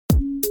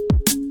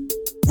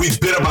We've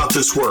been about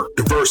this work: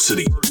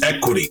 diversity,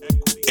 equity,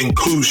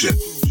 inclusion,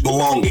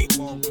 belonging.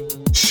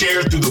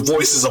 Shared through the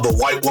voices of a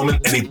white woman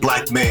and a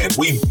black man.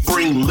 We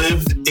bring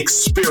lived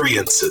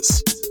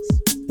experiences.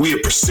 We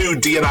have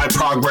pursued D&I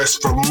progress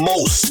for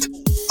most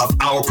of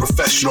our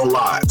professional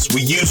lives.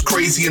 We use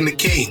Crazy and the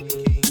King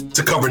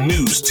to cover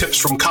news, tips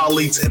from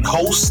colleagues, and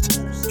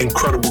host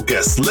incredible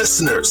guests.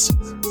 Listeners,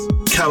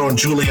 count on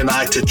Julie and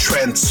I to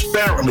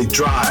transparently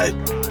drive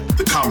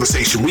the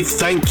conversation. We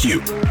thank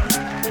you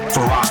for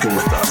rocking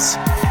with us.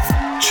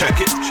 Check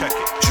it.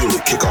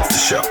 Julie, kick off the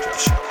show.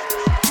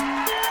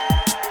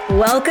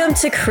 Welcome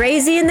to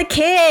Crazy and the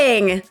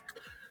King.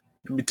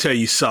 Let me tell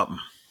you something.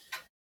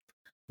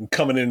 I'm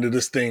coming into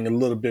this thing a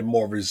little bit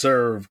more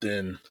reserved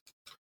and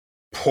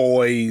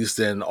poised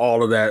and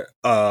all of that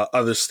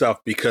other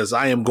stuff because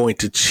I am going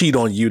to cheat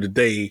on you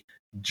today,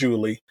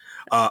 Julie.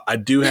 I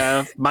do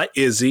have my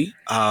Izzy.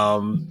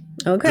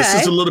 Okay.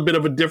 This is a little bit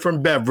of a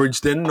different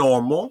beverage than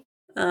normal.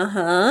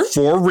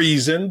 For a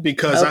reason,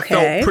 because I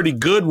felt pretty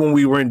good when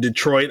we were in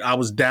Detroit. I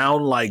was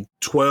down like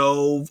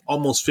 12,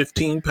 almost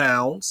 15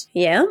 pounds.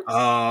 Yeah.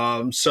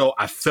 So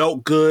I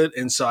felt good.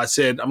 And so I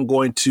said, I'm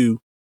going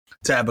to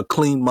have a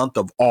clean month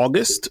of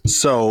August.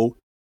 So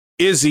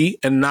Izzy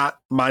and not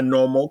my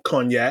normal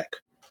cognac.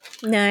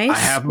 Nice. I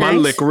have my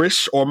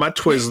licorice or my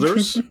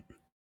Twizzlers.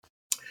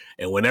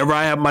 And whenever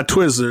I have my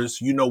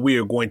Twizzlers, you know, we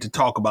are going to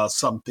talk about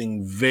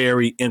something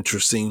very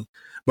interesting.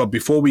 But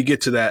before we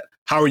get to that,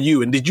 how are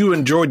you? And did you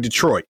enjoy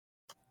Detroit?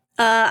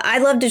 I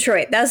love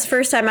Detroit. That's the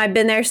first time I've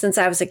been there since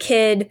I was a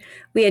kid.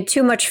 We had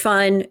too much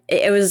fun.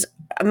 It was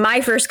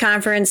my first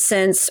conference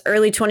since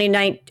early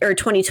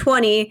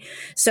 2020.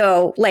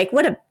 So like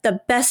the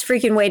best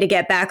freaking way to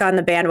get back on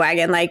the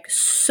bandwagon. Like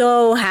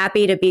so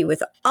happy to be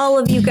with all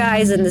of you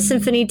guys. And the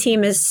symphony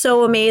team is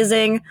so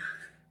amazing.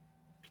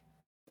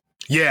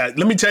 Yeah,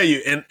 let me tell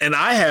you. And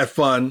I had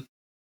fun.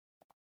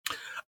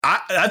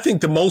 I think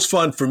the most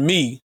fun for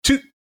me,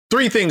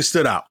 three things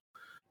stood out.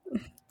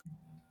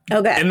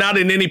 Okay. And not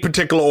in any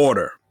particular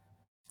order.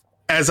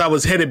 As I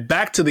was headed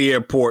back to the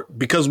airport,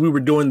 because we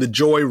were doing the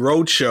Joy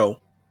Road Show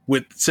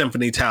with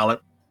Symphony Talent,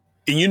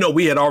 and you know,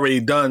 we had already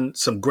done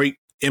some great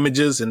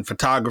images and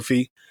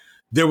photography.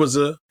 There was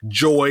a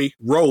Joy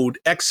Road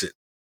exit.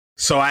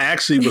 So I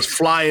actually was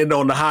flying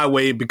on the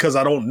highway because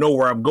I don't know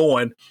where I'm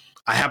going.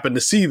 I happened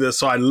to see this.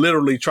 So I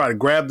literally tried to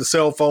grab the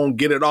cell phone,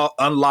 get it all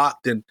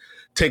unlocked, and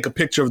take a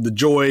picture of the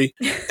Joy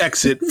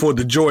exit for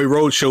the Joy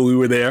Road Show. We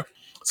were there.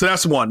 So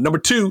that's one. Number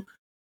two,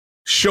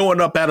 showing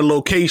up at a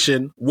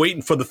location,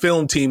 waiting for the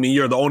film team, and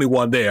you're the only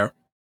one there.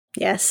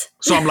 Yes.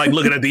 So I'm like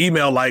looking at the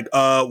email like,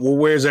 well,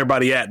 where's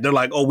everybody at? They're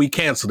like, oh, we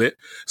canceled it.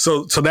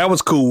 So that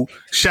was cool.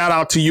 Shout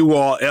out to you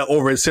all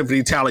over at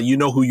Symphony Talent. You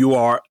know who you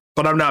are,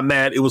 but I'm not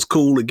mad. It was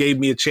cool. It gave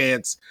me a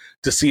chance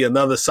to see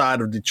another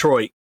side of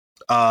Detroit.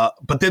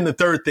 But then the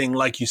third thing,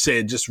 like you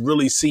said, just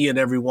really seeing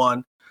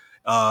everyone,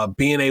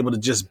 being able to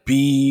just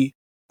be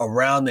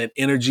around that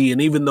energy.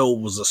 And even though it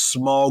was a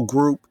small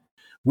group,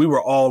 we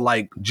were all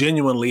like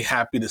genuinely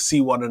happy to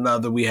see one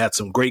another. We had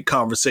some great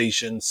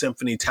conversations.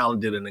 Symphony Talent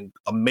did an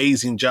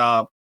amazing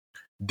job.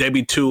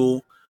 Debbie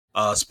Toole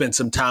spent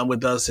some time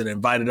with us and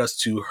invited us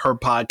to her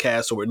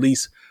podcast, or at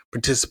least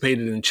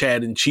participated in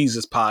Chad and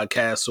Cheese's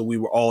podcast. So we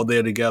were all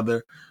there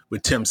together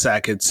with Tim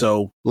Sackett.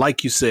 So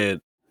like you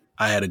said,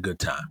 I had a good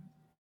time.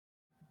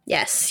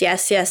 Yes.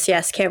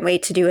 Can't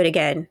wait to do it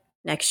again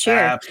next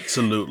year.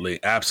 Absolutely.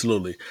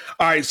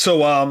 All right.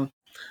 So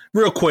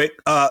real quick,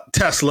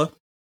 Tesla.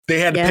 They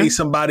had to pay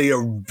somebody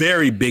a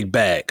very big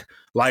bag,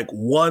 like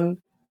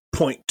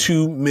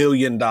 $1.2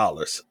 million.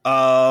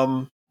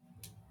 I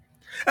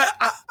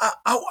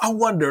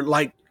wonder,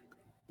 like,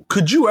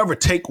 could you ever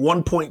take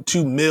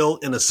 1.2 mil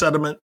in a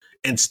settlement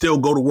and still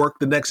go to work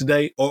the next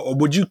day? Or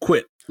would you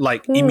quit,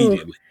 like,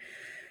 immediately?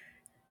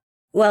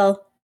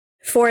 Well,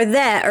 for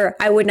that, or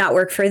I would not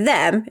work for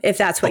them, if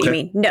that's what you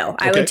mean. No,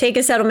 I would take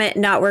a settlement,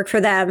 not work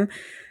for them.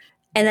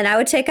 And then I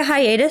would take a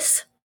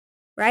hiatus,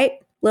 right?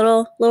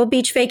 Little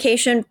beach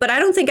vacation, but I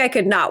don't think I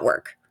could not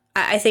work.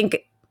 I think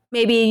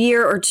maybe a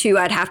year or two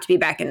I'd have to be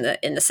back in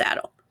the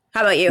saddle.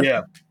 How about you?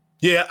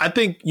 Yeah. I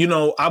think, you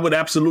know, I would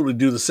absolutely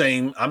do the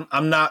same.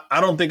 I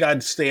don't think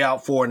I'd stay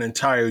out for an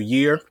entire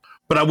year,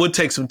 but I would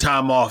take some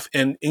time off.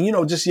 And you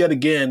know, just yet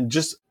again,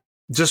 just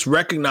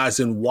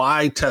recognizing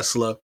why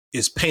Tesla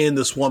is paying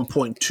this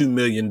 $1.2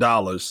 million,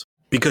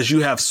 because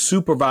you have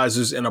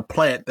supervisors in a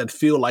plant that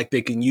feel like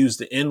they can use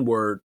the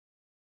N-word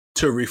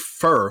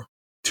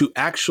to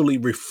actually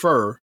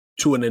refer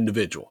to an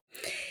individual.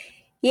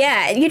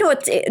 Yeah. You know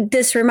what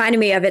this reminded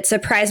me of? It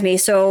surprised me.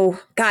 So,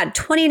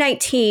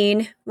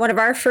 2019, one of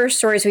our first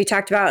stories we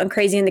talked about in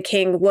Crazy and the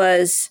King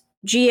was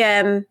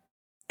GM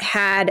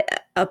had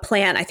a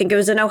plant, I think it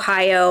was in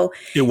Ohio.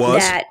 It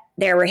was. That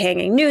they were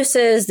hanging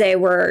nooses. They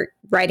were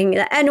writing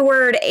the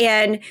N-word.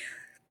 And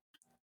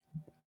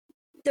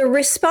the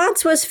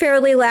response was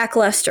fairly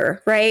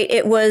lackluster, right?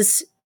 It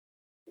was,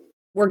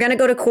 we're going to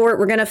go to court.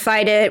 We're going to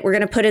fight it. We're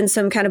going to put in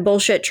some kind of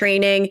bullshit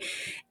training.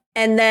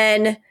 And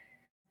then,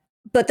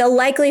 but the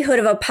likelihood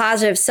of a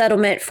positive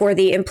settlement for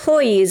the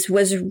employees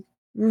was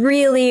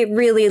really,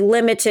 really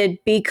limited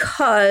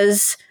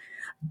because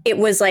it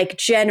was like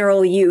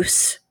general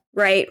use,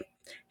 right?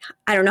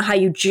 I don't know how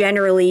you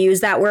generally use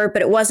that word,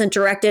 but it wasn't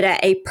directed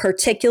at a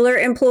particular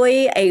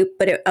employee,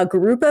 but a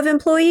group of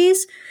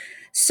employees.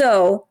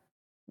 So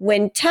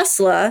when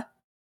Tesla,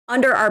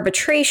 under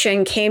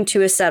arbitration, came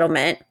to a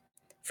settlement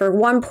for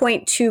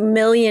 $1.2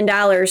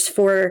 million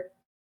for,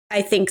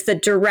 I think, the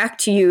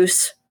direct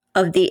use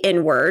of the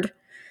N-word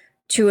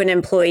to an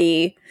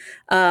employee,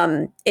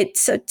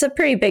 it's a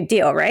pretty big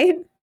deal, right?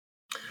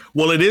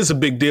 Well, it is a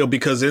big deal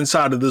because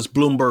inside of this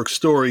Bloomberg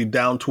story,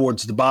 down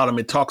towards the bottom,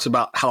 it talks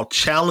about how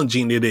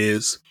challenging it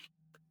is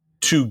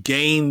to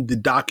gain the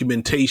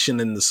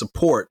documentation and the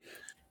support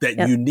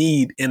that you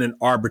need in an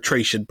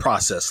arbitration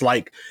process.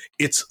 Like,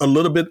 it's a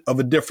little bit of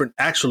a different,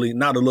 actually,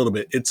 not a little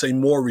bit, it's a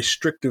more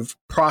restrictive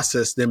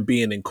process than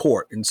being in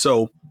court. And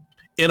so,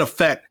 in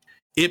effect,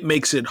 it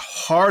makes it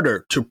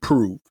harder to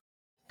prove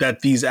that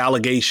these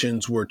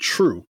allegations were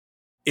true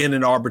in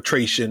an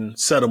arbitration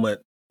settlement,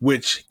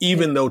 which,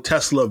 even though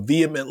Tesla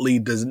vehemently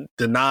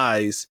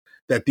denies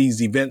that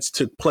these events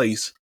took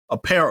place,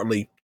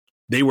 apparently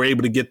they were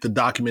able to get the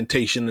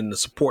documentation and the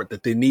support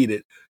that they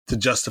needed to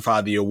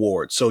justify the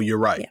award. So you're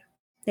right. Yeah.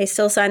 They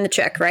still signed the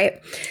check,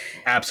 right?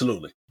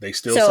 Absolutely. They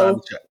still signed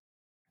the check.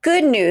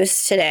 Good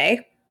news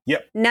today.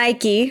 Yep.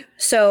 Nike.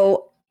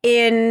 So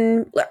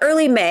in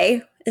early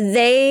May,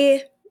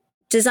 they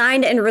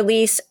designed and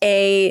released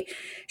a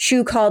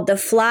shoe called the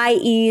Fly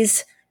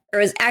Ease. Or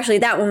it was actually,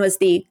 that one was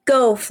the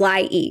Go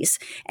Fly Ease.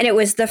 And it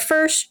was the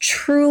first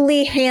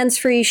truly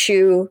hands-free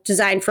shoe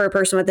designed for a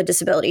person with a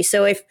disability.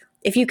 So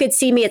if you could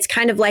see me, it's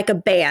kind of like a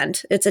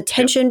band. It's a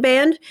tension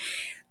band,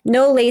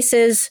 no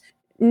laces,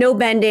 no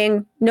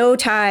bending, no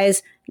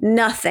ties,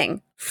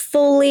 nothing.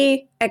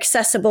 Fully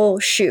accessible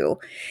shoe.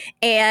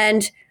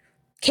 And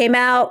came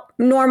out,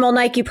 normal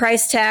Nike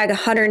price tag,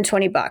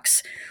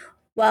 $120.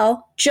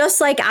 Well,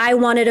 just like I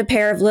wanted a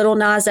pair of Lil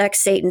Nas X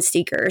Satan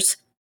sneakers,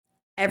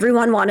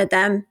 everyone wanted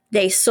them.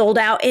 They sold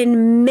out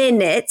in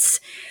minutes,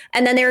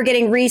 and then they were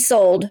getting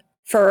resold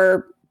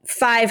for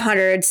 $500,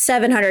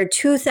 $700,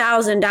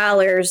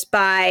 $2,000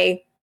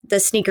 by the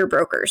sneaker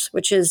brokers,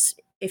 which is,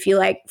 if you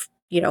like,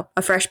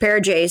 a fresh pair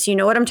of J's, you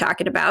know what I'm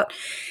talking about.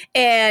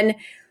 And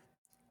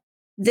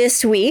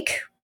this week,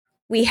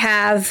 we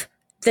have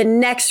the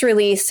next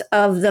release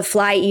of the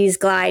Fly Ease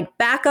Glide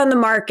back on the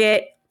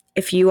market.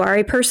 If you are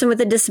a person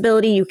with a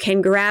disability, you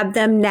can grab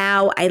them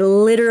now. I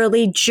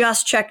literally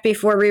just checked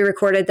before we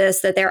recorded this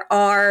that there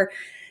are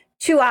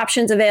 2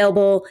 options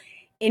available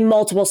in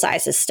multiple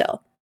sizes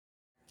still.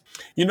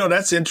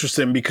 That's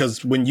interesting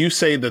because when you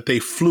say that they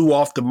flew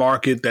off the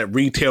market, that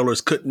retailers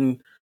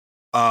couldn't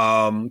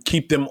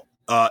keep them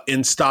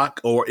in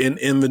stock or in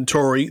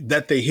inventory,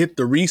 that they hit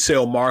the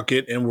resale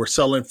market and were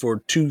selling for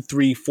 2,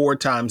 3, 4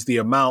 times the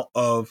amount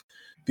of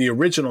the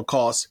original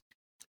cost,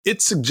 it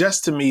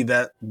suggests to me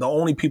that the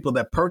only people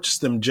that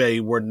purchased them, Jay,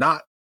 were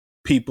not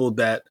people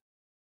that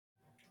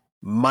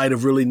might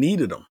have really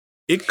needed them.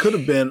 It could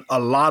have been a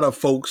lot of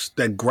folks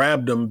that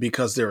grabbed them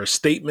because they're a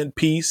statement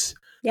piece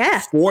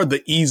for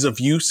the ease of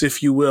use,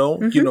 if you will,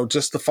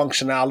 just the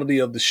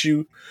functionality of the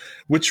shoe,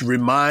 which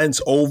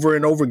reminds over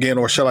and over again,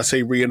 or shall I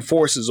say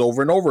reinforces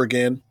over and over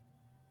again,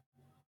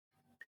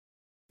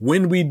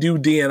 when we do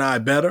D&I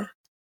better,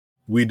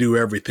 we do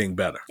everything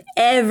better.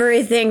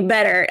 Everything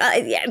better.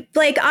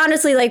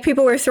 Honestly,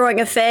 people were throwing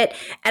a fit,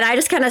 and I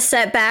just kind of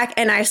sat back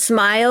and I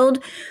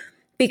smiled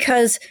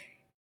because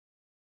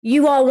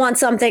you all want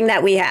something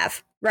that we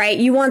have, right?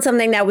 You want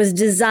something that was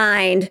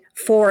designed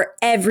for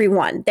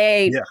everyone.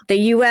 The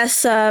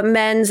U.S.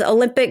 men's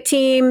Olympic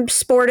team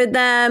sported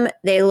them.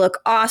 They look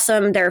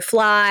awesome. They're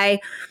fly.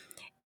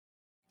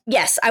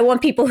 Yes, I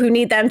want people who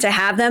need them to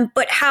have them,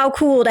 but how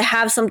cool to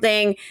have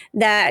something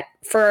that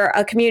for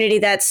a community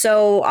that's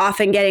so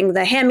often getting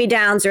the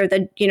hand-me-downs or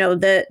the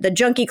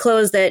junky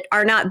clothes that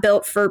are not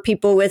built for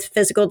people with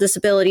physical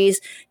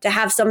disabilities, to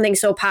have something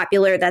so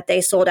popular that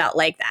they sold out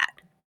like that.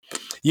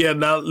 Yeah.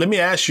 Now, let me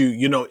ask you,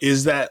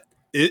 is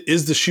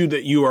the shoe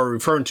that you are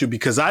referring to,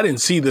 because I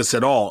didn't see this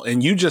at all.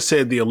 And you just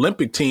said the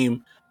Olympic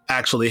team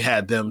actually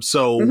had them.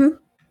 So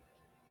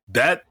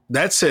that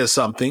says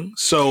something.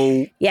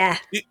 So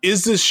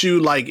is this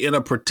shoe in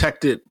a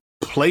protected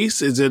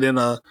place? Is it in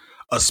a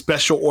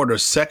special order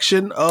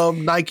section of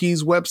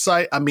Nike's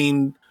website? I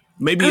mean,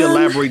 maybe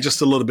elaborate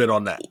just a little bit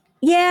on that.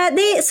 Yeah,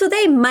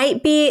 they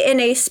might be in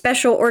a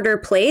special order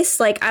place.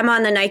 I'm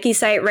on the Nike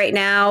site right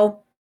now.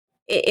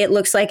 It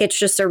looks like it's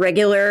just a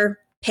regular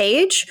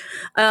page.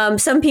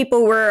 Some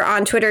people were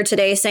on Twitter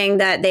today saying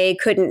that they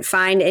couldn't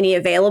find any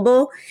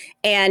available,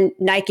 and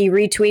Nike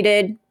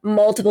retweeted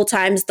multiple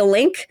times the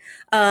link,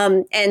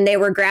 and they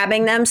were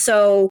grabbing them.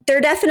 So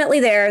they're definitely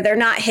there. They're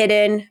not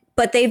hidden,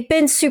 but they've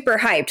been super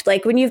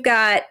hyped. When you've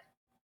got,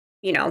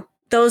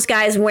 those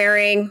guys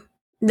wearing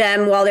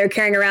them while they're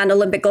carrying around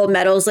Olympic gold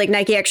medals.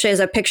 Nike actually has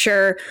a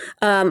picture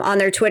on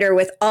their Twitter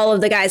with all of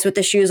the guys with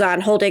the shoes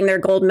on holding their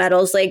gold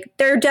medals.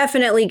 They're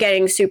definitely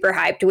getting super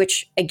hyped,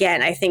 which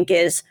again, I think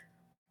is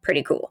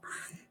pretty cool.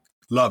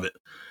 Love it.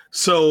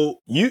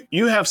 So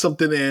you have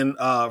something in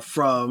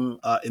from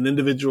an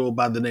individual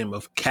by the name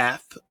of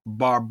Kath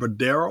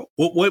Barbadero.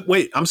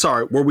 Wait, I'm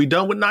sorry. Were we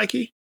done with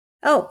Nike?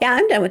 Oh, yeah,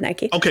 I'm done with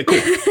Nike. Okay, cool.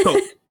 So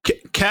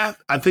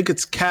Kath, I think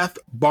it's Kath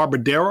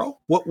Barbadero.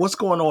 What's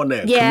going on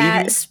there?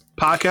 Yeah, Comedian,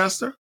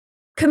 podcaster?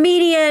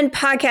 Comedian,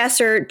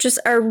 podcaster, just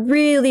a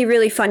really,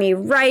 really funny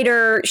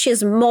writer. She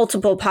has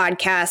multiple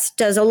podcasts,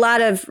 does a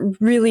lot of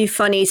really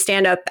funny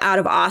stand-up out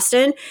of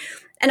Austin.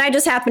 And I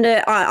just happened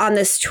to on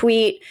this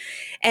tweet,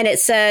 and it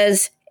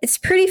says, "It's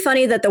pretty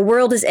funny that the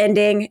world is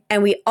ending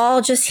and we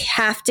all just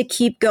have to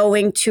keep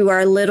going to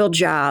our little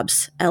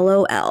jobs.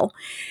 LOL."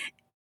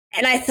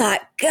 And I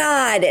thought,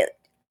 God,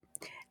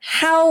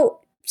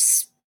 how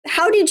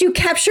did you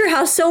capture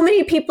how so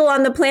many people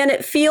on the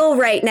planet feel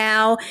right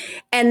now,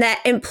 and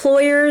that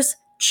employers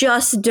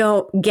just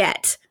don't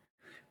get?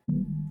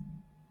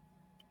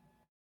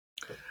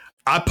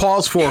 I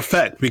pause for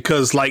effect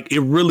because like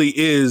it really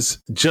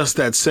is just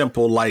that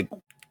simple. Like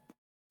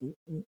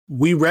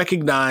we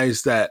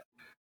recognize that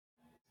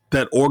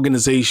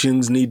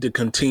organizations need to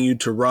continue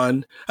to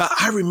run.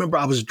 I remember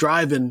I was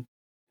driving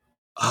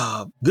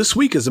this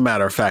week, as a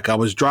matter of fact, I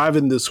was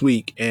driving this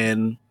week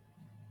and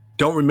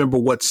don't remember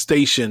what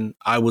station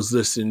I was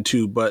listening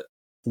to, but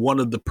one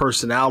of the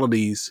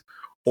personalities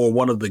or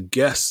one of the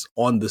guests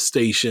on the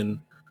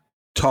station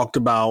talked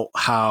about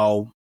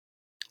how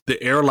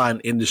the airline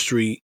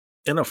industry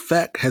in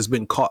effect has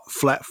been caught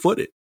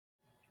flat-footed.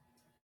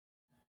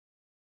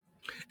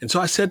 And so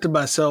I said to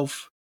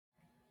myself,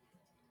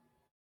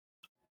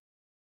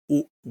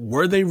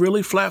 were they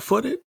really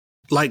flat-footed?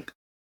 Like,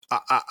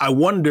 I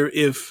wonder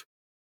if,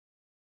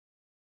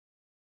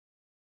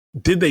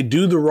 did they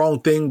do the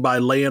wrong thing by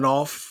laying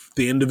off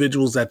the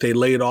individuals that they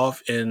laid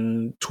off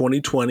in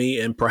 2020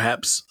 and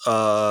perhaps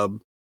the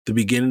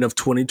beginning of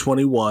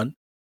 2021?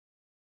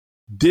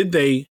 Did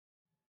they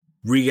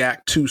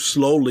react too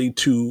slowly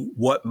to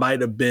what might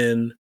have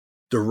been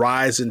the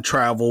rise in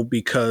travel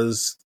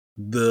because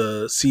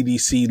the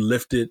CDC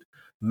lifted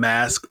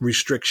mask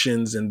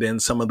restrictions and then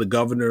some of the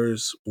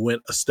governors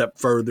went a step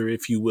further,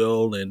 if you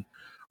will, and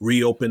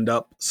reopened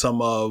up some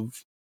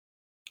of,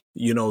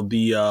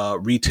 the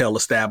retail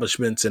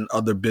establishments and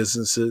other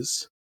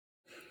businesses?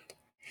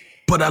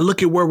 But I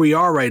look at where we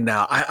are right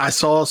now. I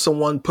saw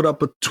someone put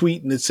up a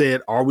tweet and it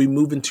said, are we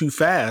moving too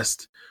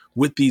fast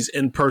with these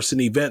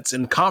in-person events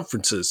and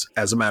conferences,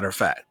 as a matter of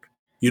fact?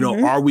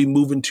 Are we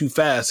moving too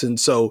fast? And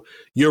so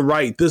you're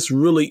right. This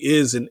really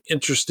is an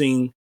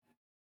interesting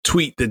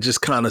tweet that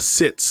just kind of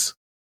sits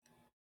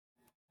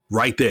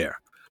right there.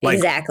 Like,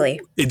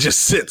 exactly. It just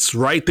sits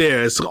right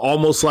there. It's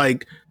almost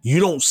like you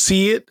don't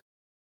see it,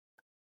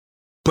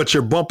 but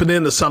you're bumping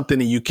into something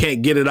and you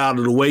can't get it out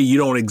of the way. You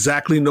don't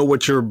exactly know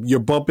what you're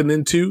bumping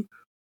into,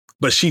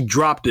 but she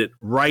dropped it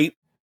right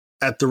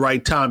at the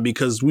right time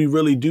because we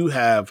really do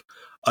have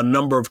a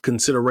number of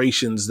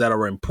considerations that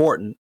are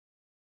important,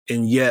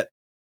 and yet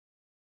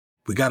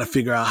we got to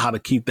figure out how to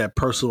keep that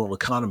personal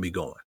economy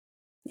going.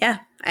 Yeah.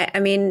 I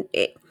mean,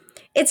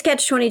 it's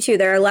catch-22.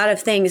 There are a lot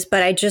of things,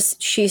 but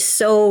she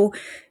so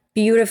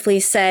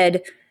beautifully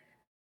said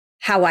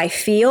how I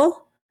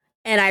feel.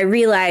 And I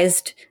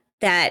realized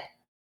that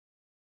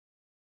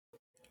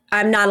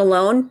I'm not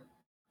alone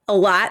a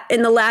lot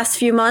in the last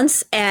few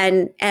months,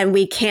 and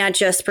we can't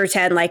just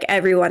pretend like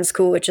everyone's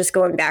cool with just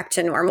going back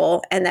to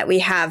normal, and that we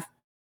have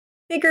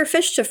bigger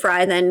fish to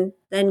fry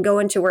than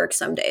going to work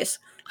some days.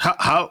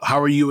 How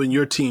are you and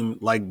your team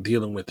like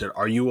dealing with it?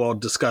 Are you all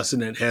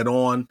discussing it head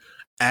on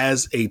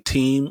as a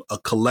team, a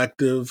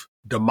collective,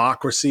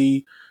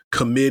 democracy,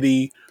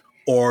 committee,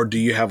 or do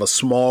you have a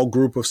small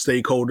group of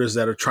stakeholders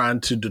that are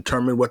trying to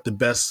determine what the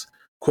best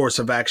course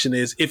of action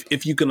is?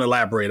 If you can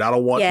elaborate, I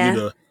don't want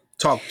you to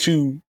talk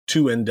too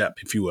in depth,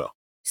 if you will.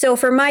 So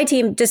for my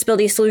team,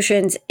 Disability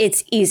Solutions,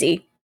 it's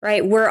easy,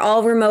 right? We're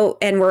all remote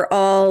and we're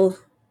all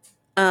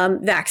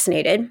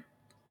vaccinated,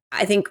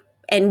 I think,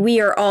 and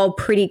we are all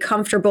pretty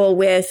comfortable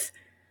with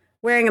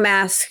wearing a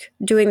mask,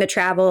 doing the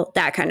travel,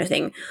 that kind of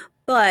thing.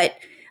 But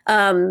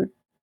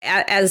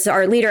as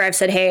our leader, I've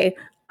said, hey,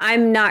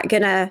 I'm not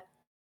going to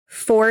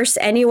force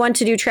anyone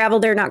to do travel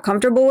they're not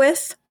comfortable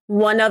with.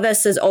 One of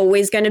us is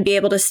always going to be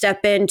able to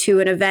step into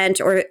an event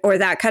or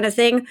that kind of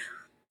thing.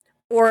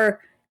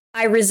 Or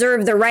I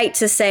reserve the right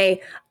to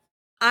say,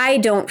 I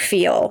don't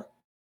feel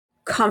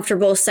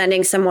comfortable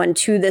sending someone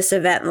to this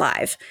event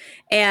live.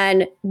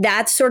 And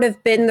that's sort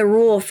of been the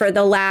rule for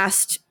the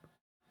last,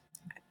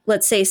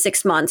 let's say,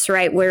 6 months,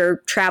 right? Where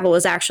travel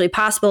is actually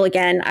possible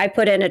again. I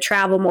put in a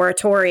travel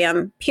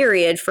moratorium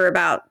period for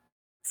about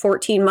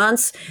 14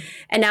 months.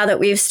 And now that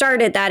we've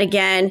started that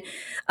again,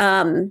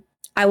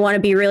 I want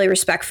to be really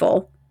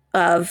respectful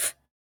of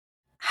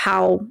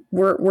how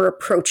we're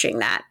approaching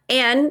that.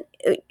 And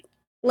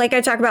like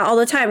I talk about all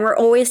the time, we're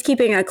always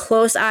keeping a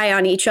close eye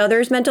on each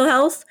other's mental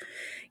health.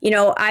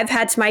 I've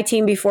had to my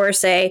team before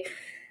say,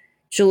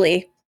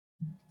 Julie,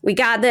 we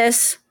got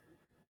this,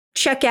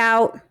 check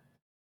out,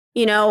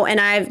 and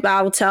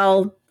I'll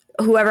tell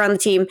whoever on the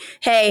team,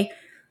 hey,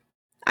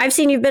 I've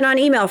seen you've been on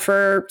email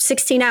for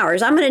 16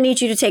 hours. I'm going to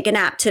need you to take a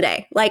nap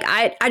today. Like,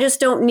 I just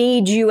don't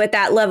need you at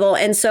that level.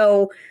 And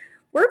so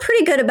we're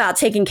pretty good about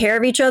taking care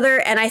of each other.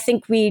 And I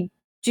think we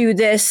do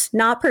this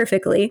not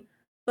perfectly,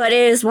 but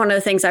it is one of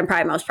the things I'm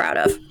probably most proud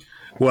of.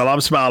 Well,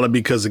 I'm smiling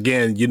because,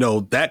 again,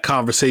 that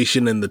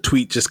conversation and the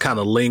tweet just kind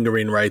of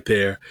lingering right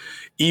there.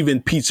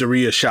 Even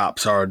pizzeria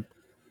shops are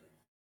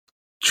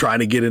trying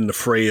to get in the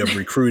fray of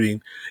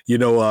recruiting.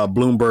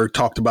 Bloomberg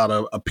talked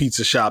about a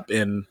pizza shop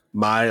in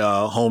my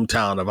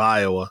hometown of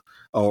Iowa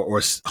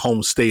or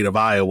home state of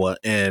Iowa.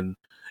 And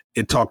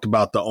it talked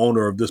about the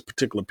owner of this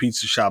particular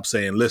pizza shop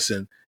saying,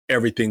 listen,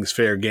 everything's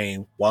fair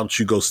game. Why don't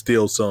you go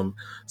steal some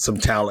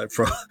talent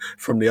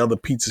from the other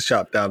pizza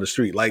shop down the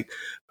street? Like,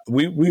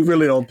 we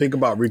really don't think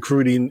about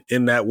recruiting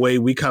in that way.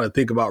 We kind of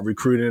think about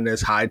recruiting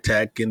as high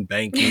tech and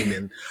banking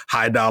and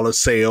high dollar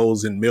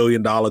sales and $1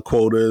 million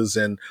quotas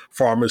and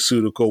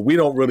pharmaceutical. We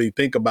don't really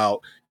think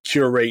about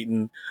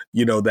curating,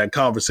 that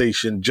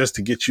conversation just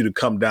to get you to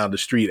come down the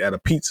street at a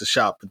pizza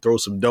shop and throw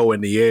some dough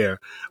in the air.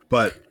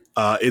 But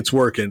it's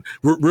working.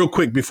 Real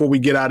quick, before we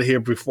get out of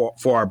here,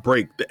 for our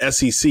break, the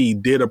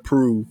SEC did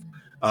approve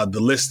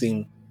the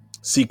listing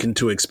seeking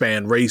to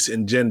expand race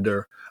and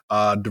gender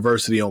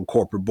diversity on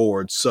corporate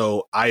boards.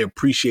 So I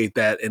appreciate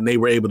that. And they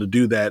were able to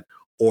do that,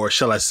 or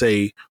shall I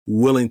say,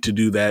 willing to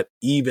do that,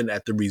 even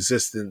at the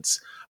resistance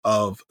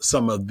of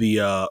some of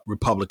the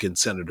Republican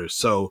senators.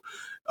 So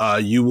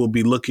you will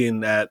be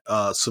looking at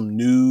some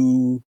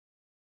new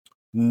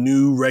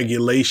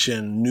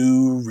regulation,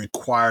 new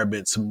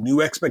requirements, some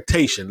new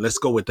expectation. Let's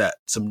go with that.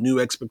 Some new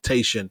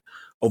expectation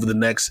over the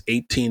next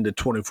 18 to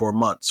 24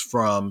 months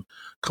from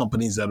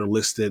companies that are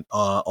listed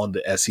on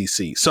the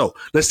SEC. So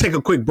let's take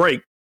a quick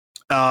break.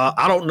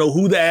 I don't know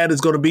who the ad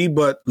is going to be,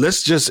 but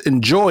let's just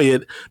enjoy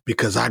it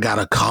because I got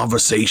a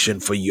conversation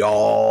for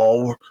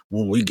y'all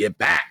when we get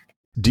back.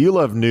 Do you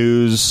love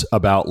news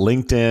about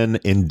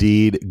LinkedIn,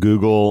 Indeed,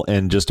 Google,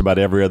 and just about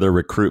every other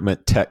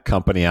recruitment tech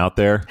company out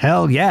there?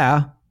 Hell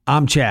yeah.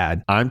 I'm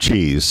Chad. I'm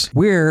Cheese.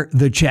 We're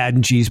the Chad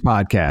and Cheese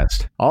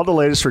Podcast. All the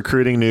latest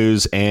recruiting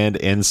news and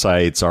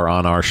insights are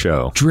on our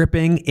show.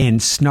 Dripping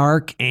in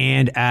snark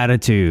and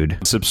attitude.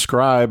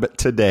 Subscribe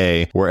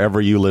today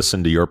wherever you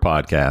listen to your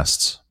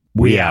podcasts.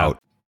 We out.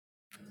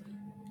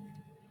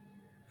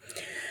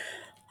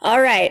 All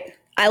right.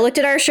 I looked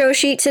at our show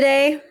sheet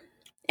today,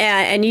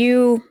 and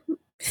you,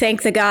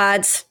 thank the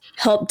gods,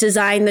 help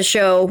design the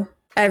show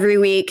every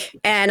week.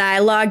 And I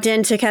logged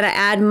in to kind of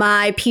add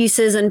my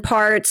pieces and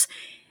parts.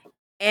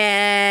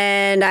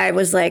 And I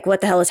was like, what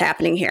the hell is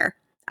happening here?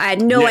 I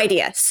had no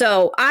idea.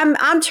 So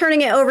I'm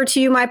turning it over to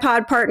you, my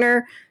pod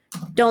partner.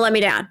 Don't let me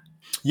down.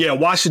 Yeah,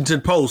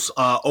 Washington Post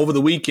over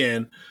the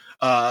weekend,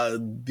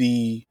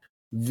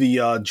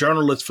 the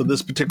journalist for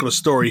this particular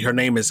story, her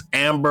name is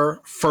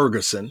Amber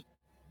Ferguson.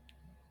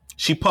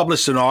 She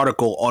published an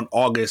article on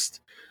August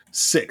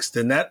 6th,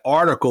 and that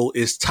article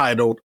is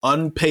titled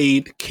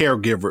Unpaid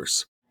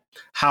Caregivers: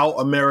 How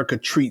America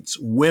Treats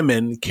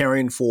Women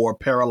Caring for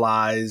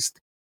Paralyzed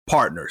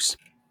Partners.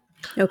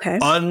 Okay.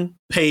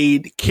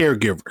 Unpaid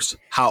caregivers: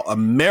 How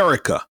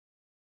America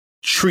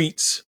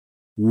Treats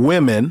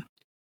Women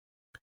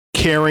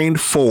Caring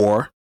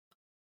for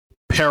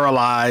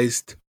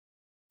Paralyzed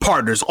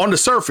Partners. On the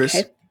surface,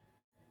 okay.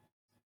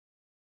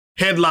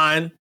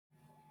 Headline,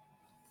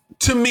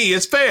 to me,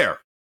 is fair.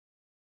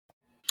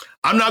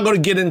 I'm not going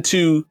to get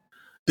into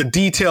the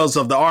details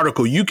of the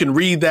article. You can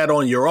read that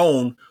on your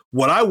own.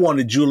 What I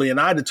wanted Julie and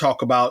I to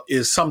talk about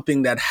is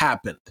something that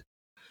happened.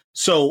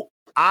 So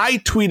I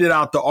tweeted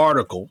out the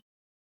article,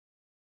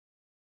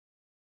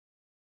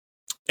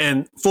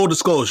 and full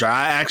disclosure,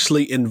 I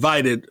actually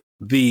invited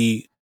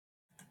the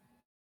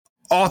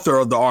author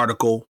of the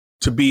article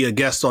to be a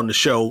guest on the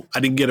show. I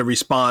didn't get a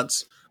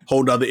response.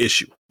 Whole nother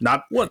issue.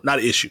 Not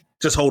issue,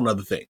 just whole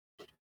nother thing.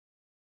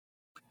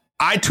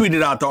 I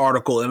tweeted out the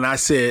article and I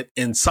said,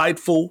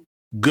 insightful,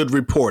 good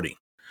reporting.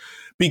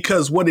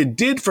 Because what it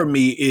did for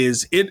me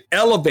is it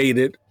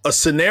elevated a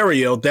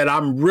scenario that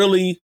I'm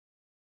really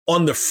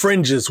on the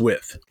fringes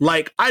with.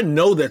 Like, I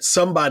know that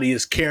somebody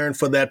is caring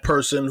for that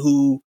person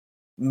who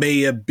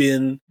may have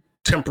been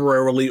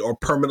temporarily or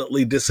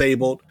permanently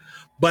disabled,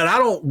 but I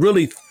don't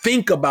really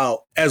think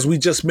about, as we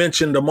just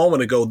mentioned a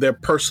moment ago, their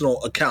personal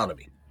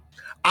autonomy.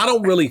 I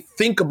don't really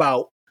think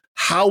about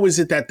how is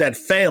it that that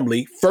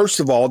family, first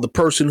of all, the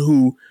person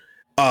who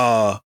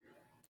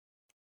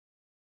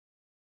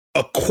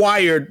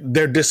acquired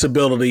their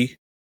disability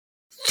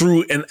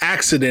through an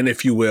accident,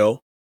 if you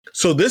will.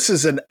 So this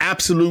is an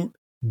absolute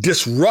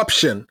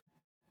disruption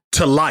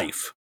to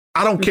life.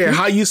 I don't care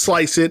how you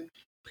slice it.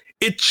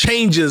 It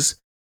changes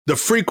the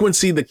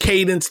frequency, the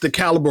cadence, the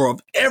caliber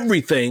of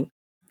everything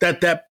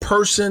that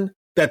person,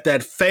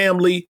 that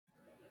family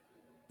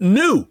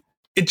knew.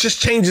 It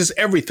just changes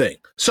everything.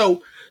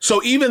 So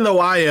even though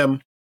I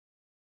am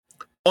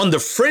on the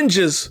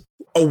fringes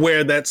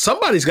aware that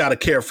somebody's got to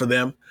care for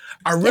them,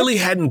 I really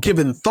hadn't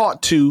given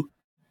thought to,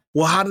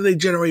 well, how do they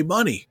generate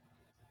money?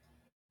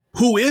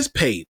 Who is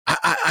paid?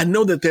 I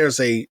know that there's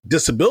a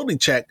disability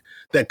check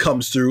that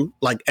comes through,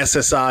 like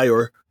SSI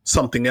or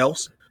something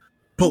else.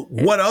 But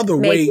what other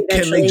Maybe way can they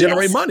eventually,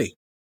 generate yes. money?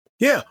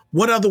 Yeah.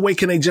 What other way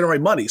can they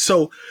generate money?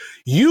 So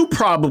you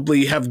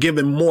probably have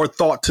given more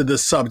thought to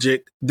this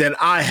subject than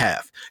I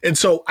have. And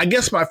so I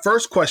guess my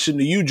first question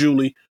to you,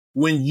 Julie,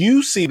 when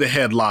you see the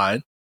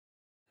headline,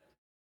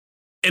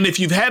 and if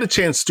you've had a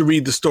chance to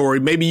read the story,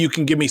 maybe you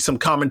can give me some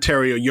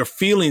commentary or your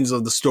feelings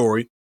of the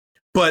story.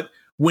 But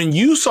when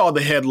you saw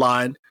the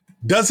headline,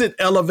 does it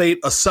elevate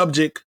a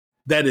subject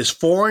that is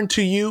foreign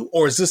to you,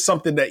 or is this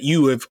something that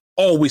you have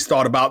always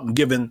thought about and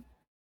given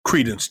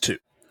credence to?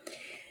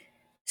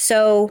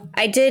 So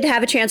I did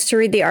have a chance to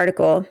read the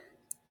article,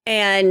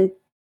 and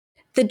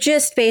the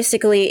gist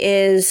basically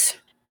is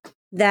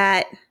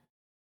that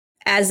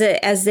as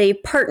a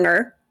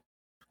partner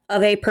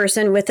of a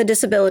person with a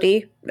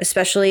disability,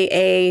 especially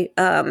a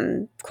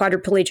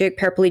quadriplegic,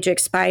 paraplegic,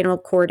 spinal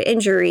cord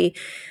injury,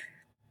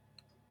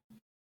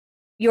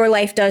 your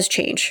life does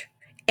change.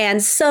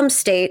 And some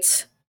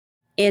states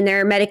in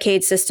their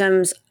Medicaid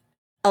systems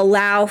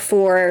allow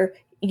for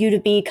you to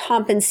be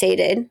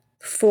compensated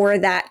for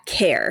that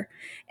care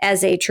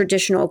as a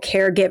traditional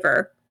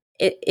caregiver.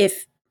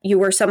 If you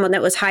were someone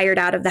that was hired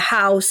out of the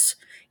house,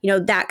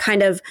 that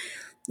kind of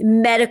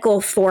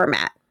medical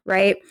format,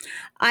 right?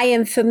 I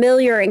am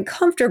familiar and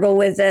comfortable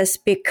with this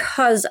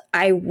because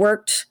I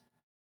worked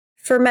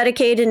for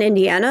Medicaid in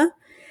Indiana,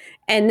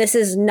 and this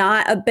is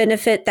not a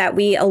benefit that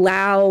we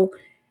allow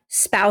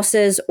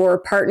spouses or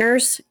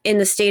partners in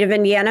the state of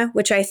Indiana,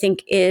 which I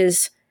think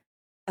is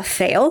a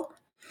fail.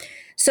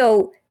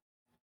 So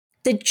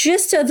the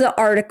gist of the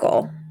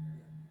article,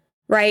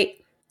 right,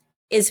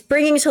 is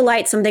bringing to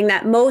light something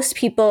that most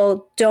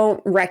people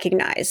don't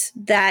recognize,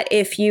 that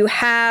if you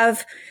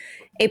have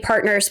a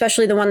partner,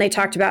 especially the one they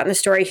talked about in the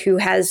story, who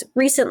has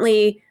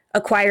recently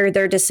acquired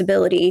their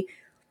disability,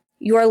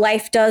 your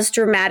life does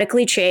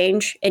dramatically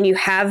change and you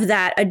have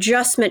that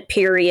adjustment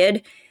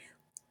period,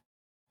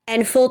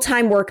 and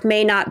full-time work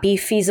may not be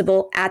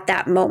feasible at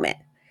that moment.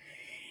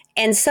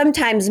 And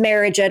sometimes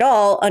marriage at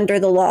all under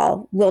the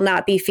law will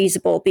not be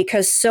feasible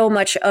because so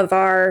much of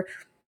our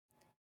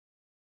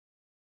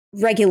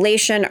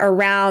regulation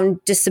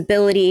around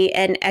disability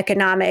and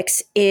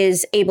economics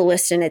is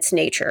ableist in its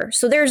nature.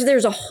 So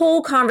there's a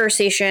whole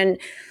conversation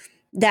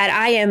that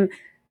I am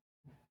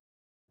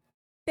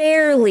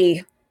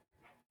barely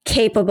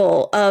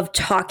capable of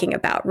talking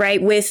about,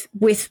 right? With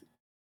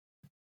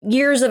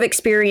years of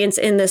experience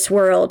in this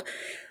world.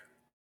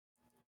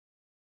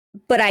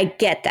 But I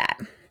get that.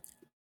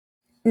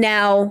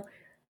 Now,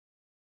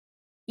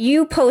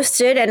 you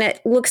posted, and it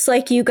looks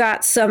like you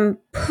got some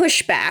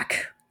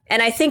pushback.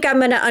 And I think I'm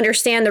going to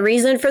understand the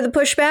reason for the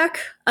pushback.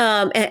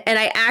 And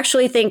I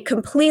actually think,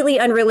 completely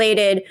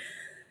unrelated,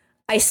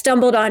 I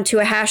stumbled onto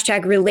a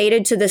hashtag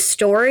related to this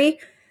story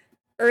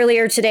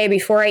earlier today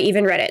before I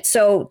even read it.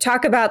 So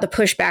talk about the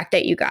pushback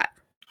that you got.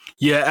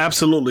 Yeah,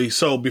 absolutely.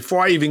 So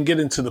before I even get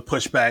into the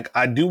pushback,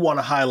 I do want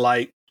to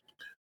highlight,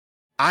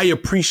 I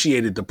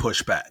appreciated the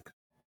pushback.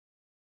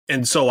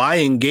 And so I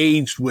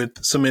engaged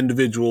with some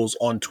individuals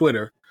on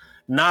Twitter,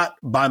 not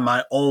by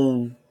my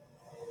own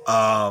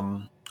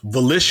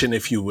volition,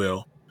 if you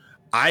will.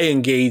 I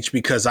engaged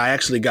because I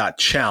actually got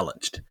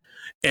challenged.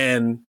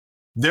 And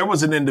there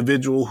was an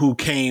individual who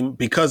came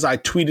because I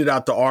tweeted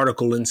out the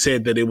article and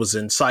said that it was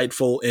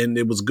insightful and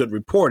it was good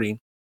reporting.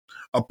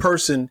 A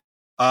person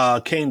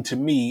came to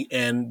me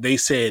and they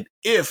said,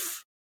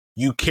 if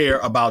you care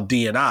about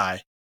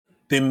D&I,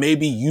 then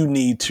maybe you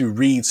need to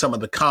read some of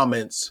the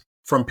comments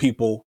from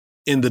people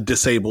in the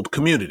disabled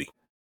community.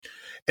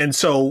 And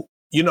so,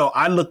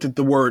 I looked at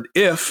the word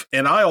if,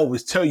 and I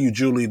always tell you,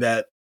 Julie,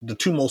 that the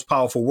two most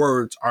powerful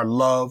words are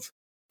love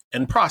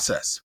and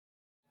process.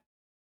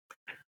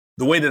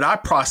 The way that I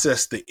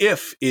process the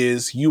if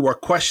is you are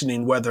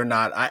questioning whether or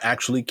not I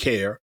actually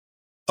care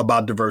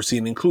about diversity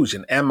and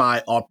inclusion. Am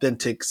I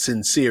authentic,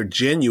 sincere,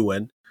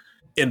 genuine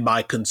in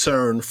my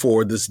concern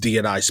for this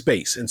D&I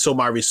space? And so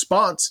my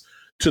response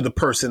to the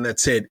person that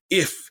said,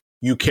 if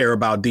you care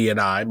about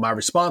D&I, my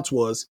response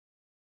was,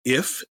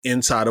 if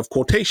inside of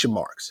quotation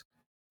marks.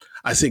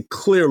 I said,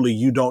 clearly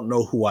you don't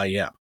know who I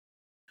am.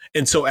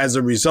 And so as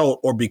a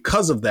result, or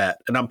because of that,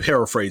 and I'm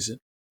paraphrasing,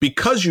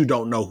 because you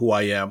don't know who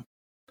I am,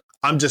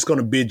 I'm just going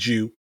to bid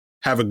you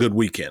have a good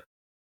weekend.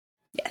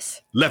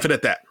 Yes. Left it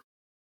at that.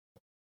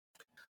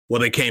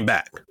 Well, they came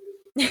back.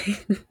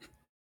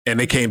 And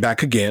they came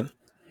back again.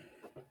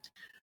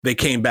 They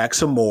came back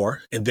some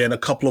more. And then a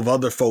couple of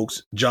other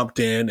folks jumped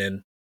in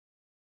and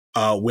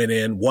went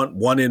in.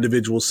 One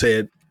individual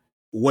said,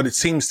 what it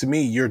seems to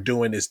me you're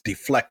doing is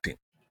deflecting.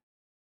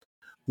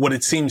 What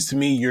it seems to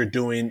me you're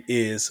doing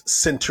is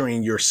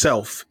centering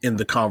yourself in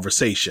the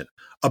conversation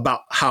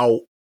about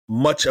how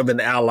much of an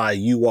ally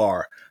you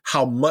are,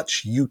 how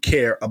much you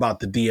care about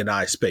the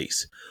D&I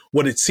space.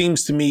 What it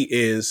seems to me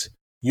is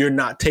you're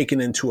not taking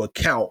into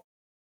account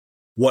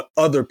what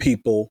other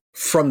people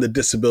from the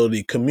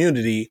disability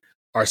community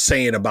are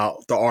saying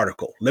about the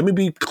article. Let me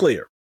be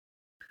clear.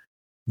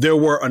 There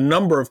were a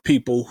number of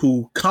people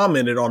who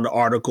commented on the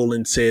article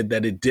and said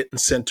that it didn't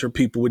center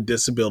people with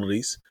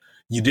disabilities.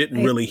 You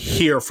didn't really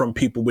hear from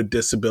people with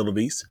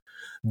disabilities,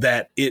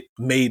 that it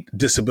made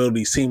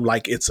disability seem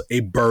like it's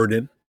a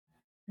burden.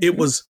 It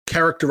was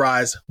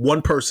characterized.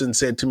 One person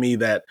said to me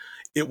that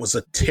it was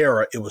a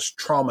terror. It was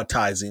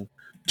traumatizing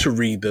to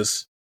read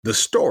this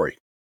story.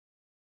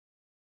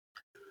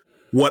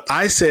 What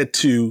I tried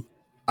to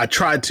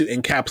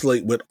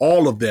encapsulate with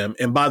all of them.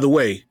 And by the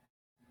way,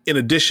 in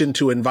addition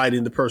to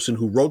inviting the person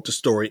who wrote the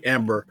story,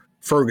 Amber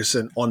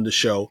Ferguson, on the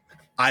show,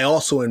 I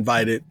also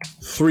invited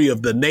 3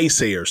 of the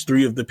naysayers,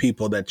 3 of the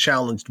people that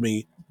challenged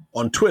me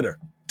on Twitter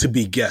to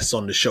be guests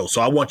on the show.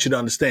 So I want you to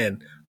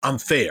understand, I'm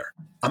fair.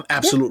 I'm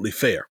absolutely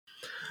fair.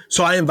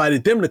 So I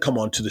invited them to come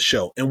on to the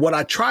show. And what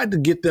I tried to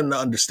get them to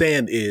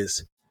understand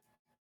is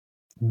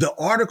the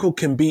article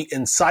can be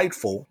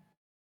insightful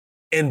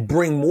and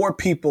bring more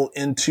people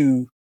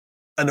into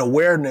an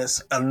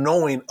awareness, a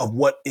knowing of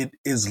what it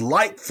is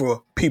like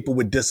for people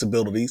with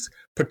disabilities,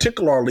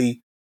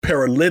 particularly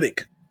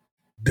paralytic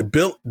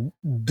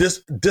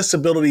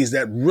disabilities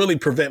that really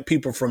prevent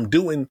people from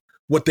doing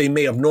what they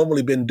may have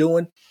normally been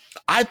doing.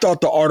 I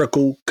thought the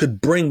article could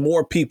bring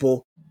more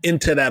people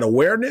into that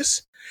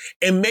awareness,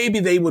 and maybe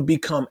they would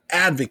become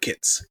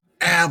advocates,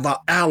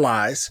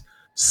 allies,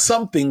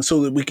 something,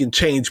 so that we can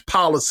change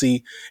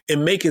policy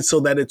and make it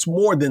so that it's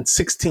more than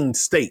 16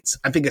 states.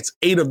 I think it's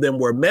 8 of them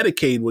where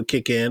Medicaid would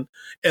kick in,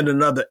 and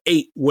another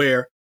 8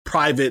 where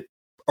private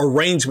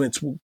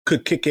arrangements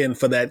could kick in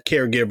for that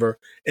caregiver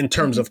in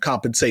terms of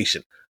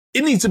compensation.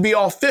 It needs to be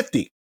all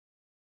 50.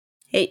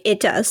 It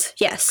does.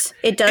 Yes,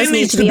 it does. It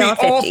needs to be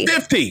all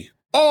 50.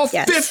 All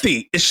Yes.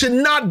 50. It should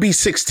not be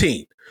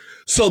 16.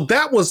 So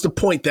that was the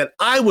point that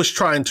I was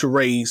trying to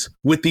raise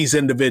with these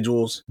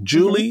individuals.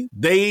 Julie,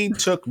 they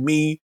took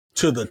me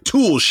to the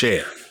tool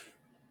shed.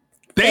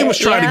 They was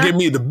trying to give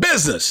me the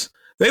business.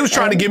 They was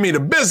trying to give me the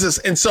business.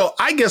 And so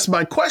I guess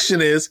my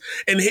question is,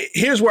 and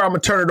here's where I'm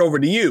going to turn it over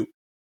to you.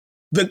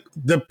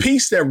 The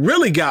piece that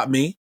really got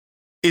me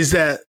is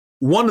that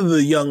one of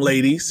the young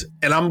ladies,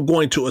 and I'm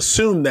going to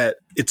assume that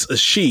it's a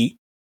she,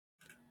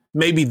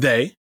 maybe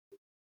they,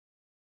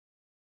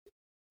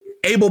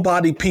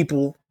 able-bodied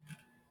people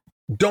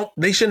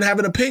they shouldn't have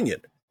an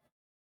opinion.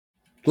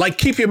 Like,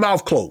 keep your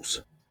mouth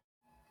closed.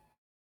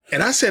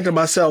 And I said to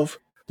myself,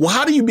 well,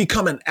 how do you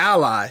become an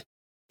ally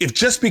if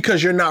just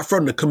because you're not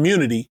from the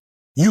community,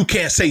 you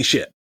can't say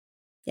shit?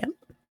 Yep.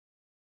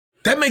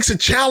 That makes it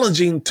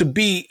challenging to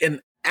be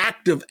an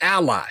active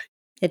ally.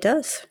 It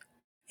does.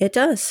 It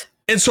does.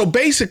 And so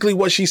basically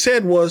what she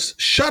said was,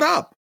 shut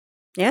up.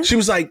 Yeah. She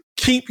was like,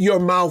 keep your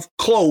mouth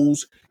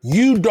closed.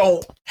 You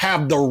don't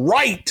have the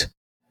right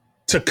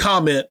to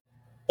comment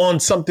on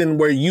something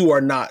where you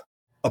are not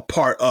a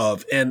part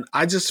of. And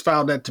I just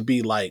found that to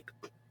be like,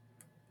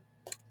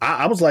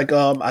 I was like,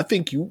 I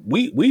think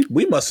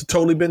we must have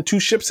totally been 2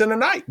 ships in the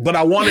night. But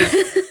I wanted,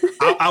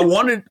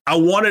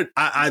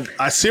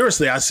 I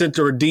seriously, I sent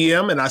her a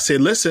DM and I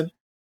said, listen,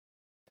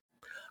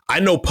 I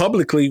know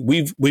publicly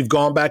we've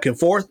gone back and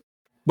forth,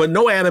 but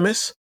no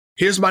animus.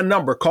 Here's my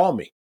number. Call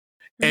me.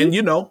 And,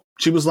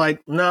 she was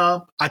like,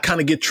 no, I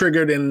kind of get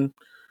triggered and,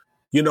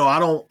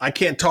 I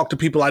can't talk to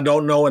people I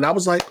don't know. And I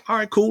was like, all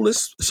right, cool.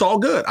 It's all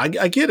good.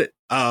 I get it.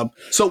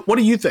 So what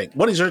do you think?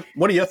 What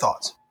are your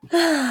thoughts?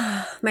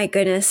 My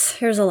goodness,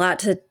 there's a lot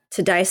to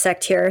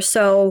dissect here.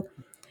 So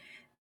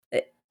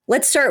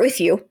let's start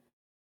with you.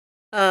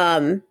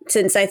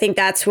 Since I think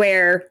that's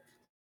where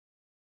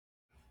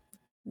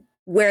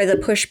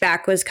the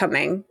pushback was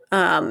coming.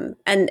 And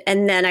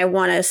then I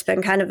want to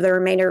spend kind of the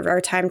remainder of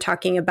our time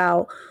talking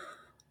about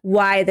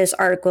why this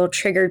article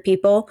triggered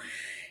people.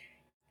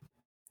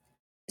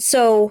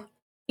 So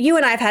you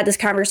and I have had this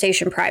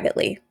conversation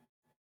privately,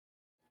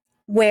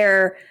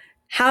 where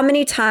how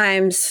many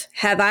times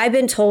have I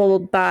been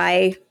told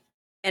by,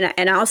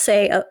 and I'll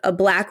say a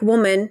Black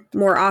woman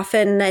more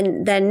often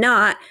than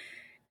not,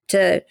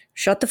 to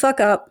shut the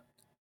fuck up,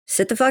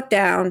 sit the fuck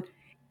down,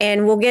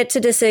 and we'll get to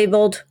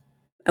disabled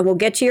and we'll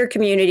get to your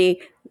community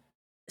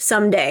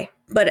someday.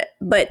 But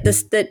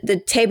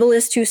the table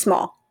is too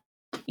small.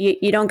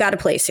 You don't got a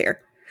place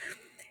here.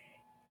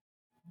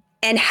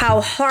 And how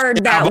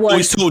hard that was. I've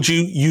always told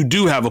you, you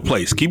do have a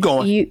place. Keep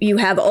going. You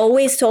have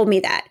always told me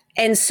that.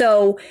 And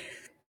so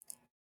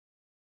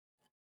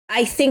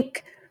I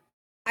think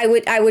I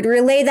would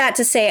relay that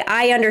to say,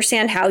 I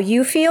understand how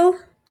you feel.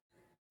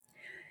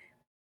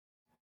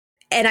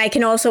 And I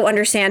can also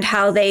understand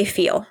how they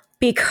feel,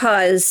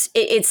 because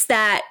it's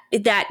that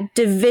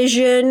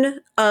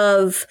division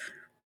of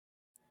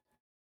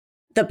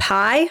the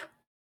pie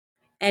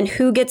and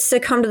who gets to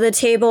come to the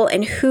table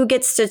and who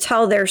gets to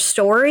tell their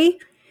story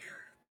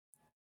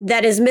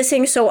that is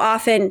missing so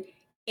often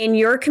in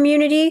your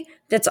community,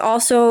 that's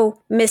also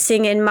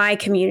missing in my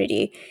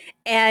community.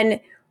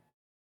 And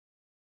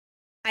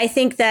I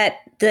think that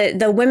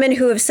the women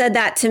who have said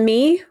that to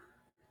me,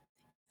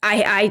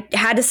 I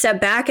had to step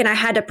back and I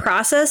had to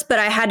process, but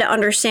I had to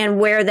understand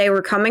where they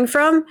were coming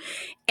from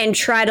and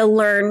try to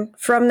learn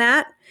from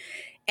that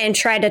and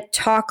try to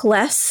talk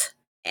less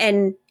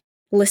and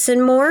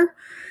listen more.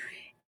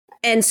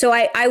 And so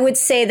I would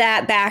say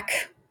that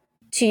back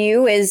to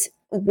you is,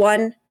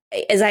 one,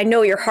 is I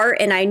know your heart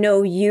and I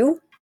know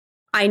you.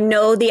 I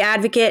know the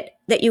advocate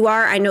that you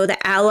are. I know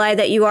the ally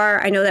that you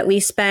are. I know that we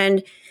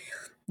spend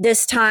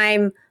this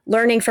time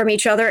learning from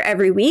each other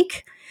every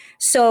week.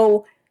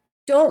 So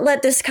don't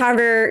let this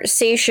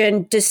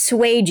conversation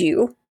dissuade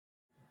you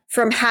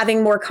from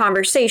having more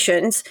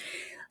conversations.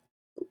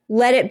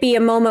 Let it be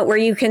a moment where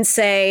you can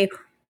say,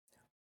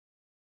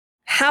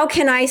 how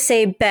can I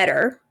say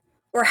better?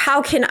 Or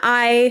how can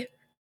I,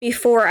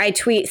 before I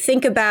tweet,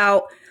 think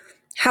about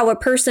how a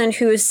person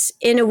who's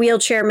in a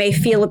wheelchair may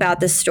feel about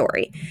this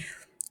story?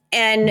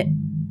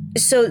 And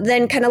so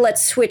then kind of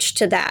let's switch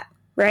to that,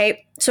 right?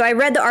 So I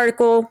read the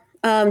article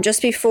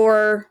just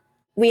before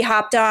we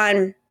hopped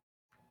on.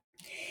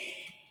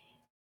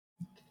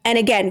 And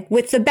again,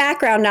 with the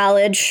background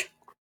knowledge,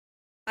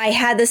 I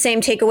had the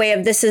same takeaway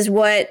of this is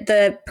what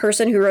the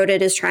person who wrote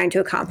it is trying to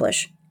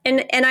accomplish.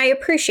 And I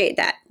appreciate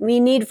that. We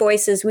need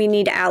voices. We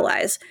need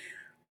allies.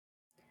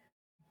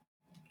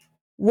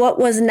 What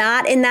was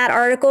not in that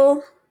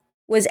article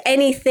was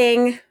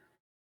anything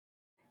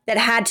that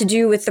had to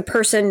do with the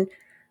person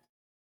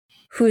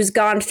who's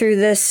gone through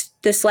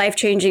this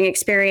life-changing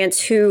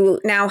experience, who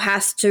now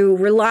has to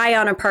rely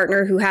on a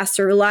partner, who has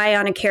to rely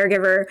on a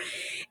caregiver.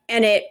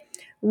 And it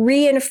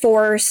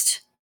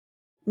reinforced,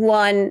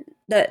 one,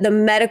 the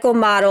medical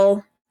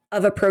model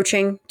of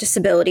approaching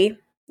disability.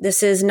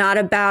 This is not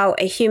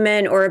about a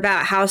human or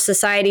about how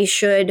society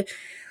should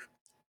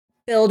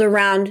build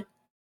around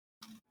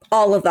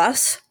all of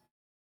us,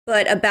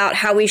 but about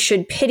how we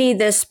should pity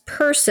this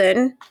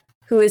person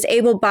who is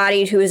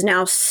able-bodied, who is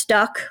now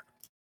stuck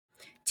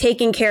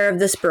taking care of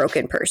this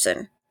broken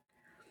person.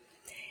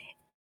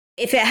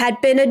 If it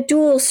had been a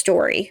dual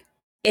story,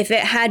 if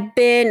it had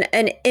been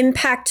an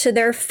impact to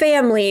their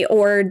family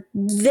or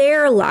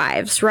their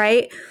lives,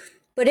 right?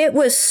 But it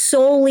was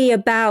solely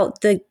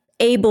about the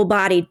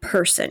able-bodied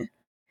person.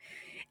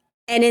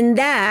 And in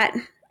that,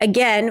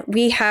 again,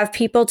 we have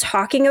people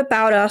talking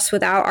about us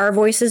without our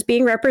voices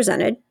being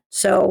represented.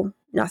 So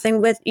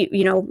nothing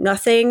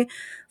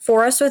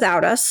for us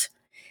without us.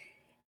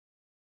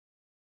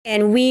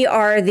 And we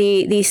are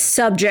the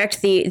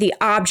subject, the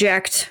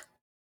object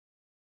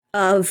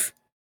of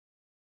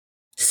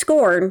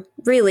scorn,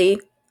 really.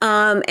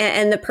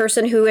 And the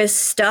person who is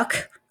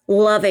stuck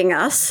loving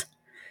us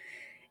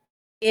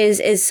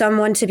is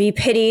someone to be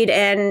pitied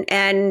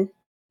and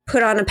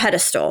put on a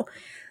pedestal.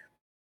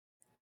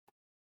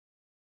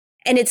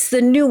 And it's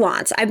the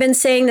nuance. I've been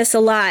saying this a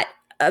lot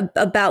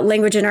about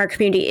language in our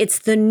community. It's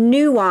the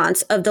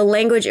nuance of the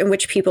language in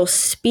which people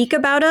speak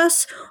about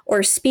us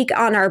or speak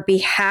on our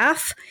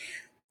behalf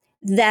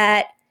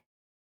that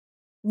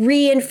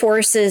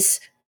reinforces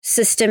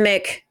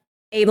systemic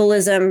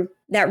ableism,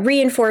 that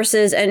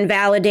reinforces and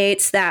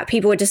validates that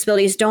people with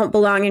disabilities don't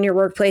belong in your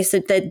workplace,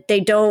 that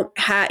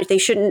they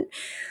shouldn't,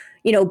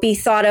 be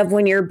thought of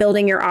when you're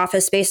building your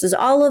office spaces,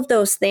 all of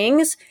those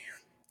things.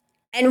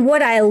 And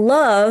what I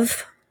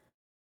love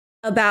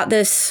about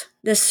this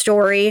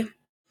story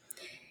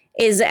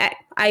is that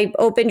I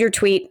opened your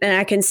tweet and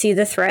I can see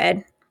the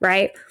thread,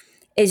 right?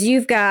 Is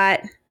you've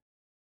got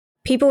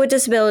people with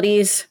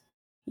disabilities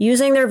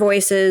using their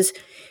voices,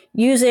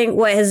 using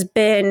what has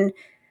been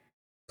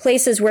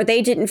places where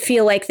they didn't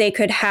feel like they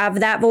could have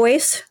that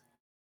voice,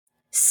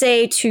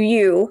 say to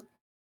you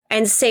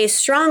and say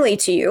strongly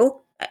to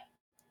you,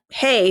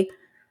 hey,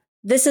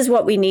 this is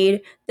what we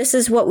need. This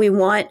is what we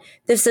want.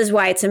 This is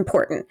why it's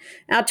important.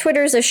 Now,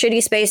 Twitter's a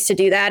shitty space to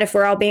do that, if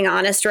we're all being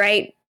honest,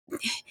 right?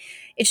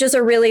 It's just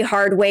a really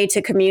hard way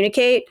to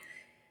communicate.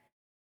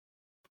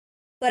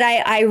 But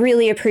I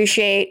really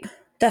appreciate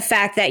the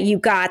fact that you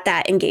got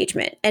that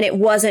engagement. And it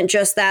wasn't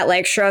just that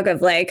like shrug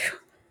of like,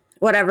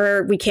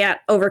 whatever, we can't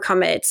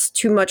overcome it. It's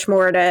too much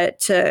more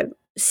to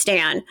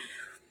stand.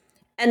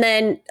 And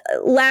then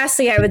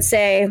lastly, I would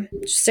say,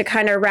 just to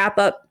kind of wrap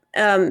up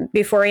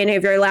before any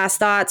of your last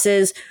thoughts,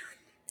 is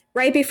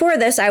right before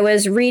this, I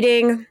was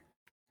reading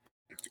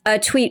a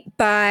tweet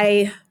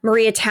by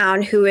Maria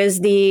Town, who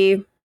is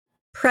the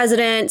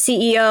president,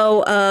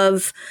 CEO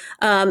of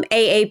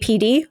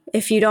AAPD.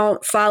 If you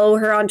don't follow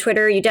her on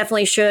Twitter, you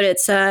definitely should.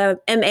 It's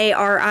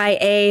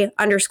MARIA_M_town,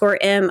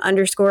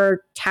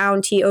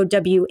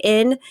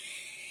 TOWN.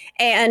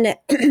 And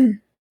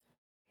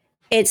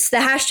it's the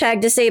hashtag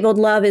disabled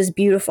love is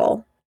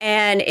beautiful.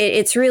 And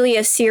it's really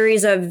a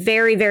series of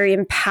very, very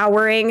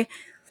empowering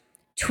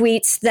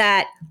tweets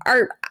that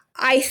are,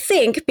 I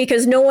think,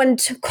 because no one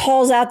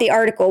calls out the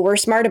article, we're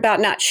smart about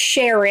not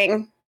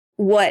sharing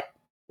what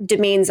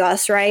demeans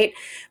us, right?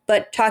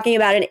 But talking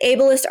about an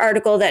ableist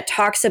article that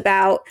talks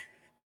about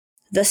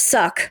the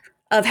suck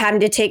of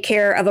having to take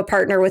care of a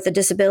partner with a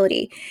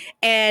disability.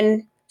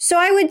 And so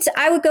I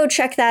would go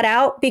check that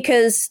out,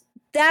 because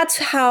that's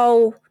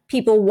how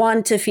people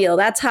want to feel.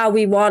 That's how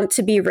we want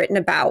to be written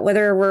about,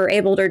 whether we're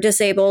abled or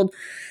disabled.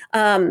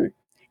 And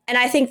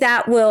I think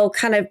that will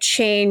kind of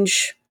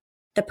change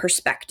the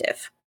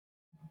perspective.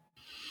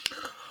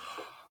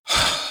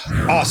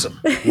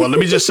 Awesome. Well, let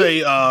me just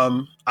say, I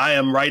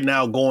am right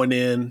now going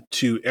in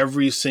to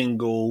every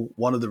single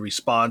one of the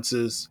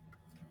responses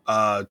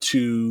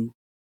to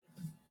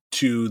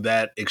to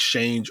that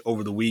exchange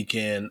over the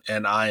weekend,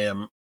 and I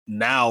am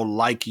now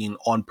liking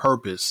on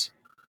purpose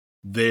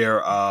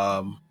their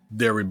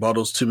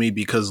rebuttals to me,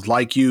 because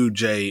like you,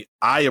 Jay,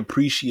 I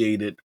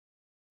appreciated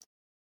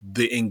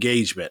the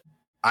engagement.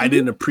 I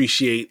didn't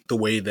appreciate the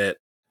way that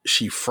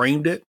she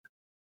framed it,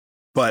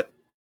 but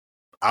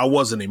I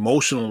wasn't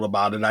emotional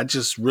about it. I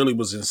just really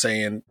was in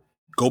saying,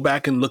 go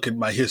back and look at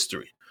my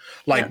history.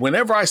 Like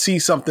whenever I see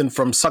something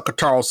from Sucker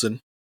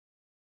Tarlson,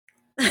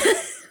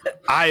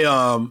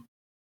 I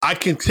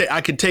can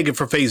take it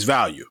for face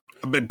value,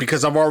 but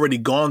because I've already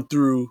gone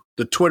through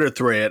the Twitter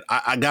thread,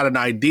 I got an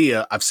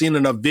idea. I've seen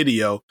enough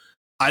video.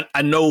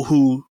 I know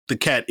who the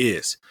cat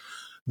is.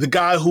 The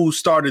guy who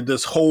started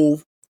this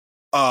whole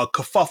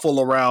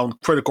kerfuffle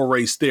around critical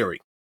race theory.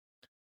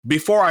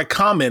 Before I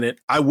commented,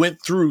 I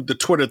went through the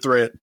Twitter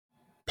thread.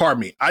 Pardon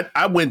me.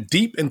 I went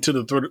deep into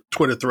the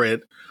Twitter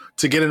thread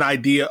to get an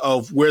idea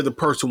of where the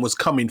person was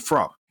coming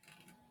from.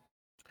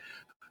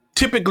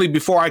 Typically,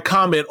 before I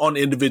comment on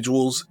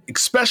individuals,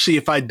 especially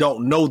if I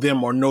don't know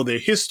them or know their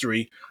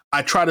history,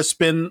 I try to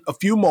spend a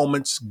few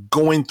moments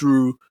going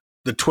through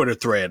the Twitter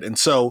thread. And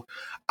so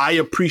I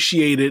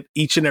appreciated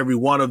each and every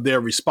one of their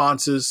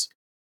responses.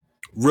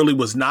 Really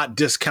was not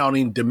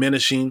discounting,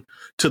 diminishing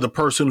to the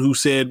person who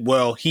said,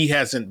 well, he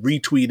hasn't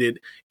retweeted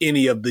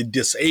any of the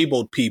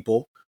disabled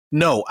people.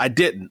 No, I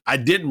didn't. I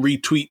didn't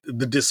retweet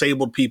the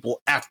disabled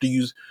people after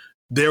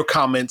their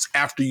comments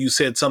after you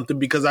said something,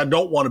 because I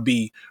don't want to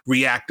be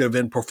reactive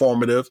and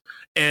performative.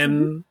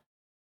 And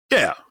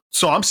yeah,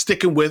 so I'm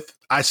sticking with,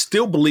 I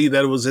still believe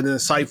that it was an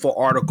insightful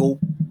article.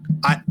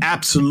 I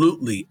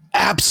absolutely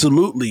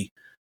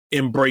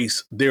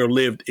embrace their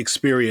lived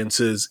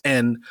experiences.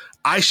 And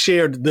I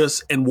shared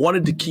this and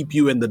wanted to keep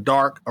you in the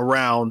dark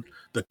around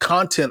the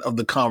content of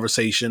the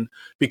conversation,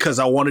 because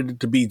I wanted it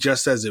to be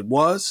just as it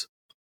was.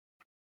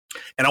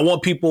 And I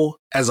want people,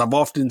 as I've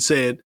often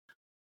said,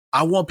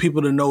 I want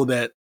people to know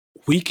that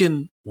we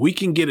can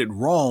get it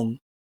wrong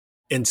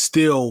and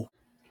still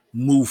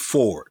move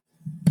forward.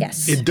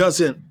 Yes. It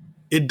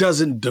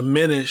doesn't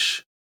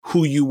diminish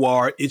who you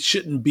are. It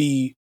shouldn't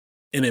be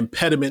an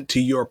impediment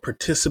to your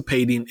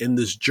participating in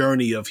this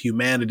journey of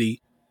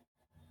humanity.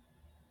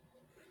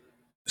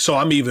 So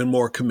I'm even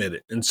more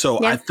committed. And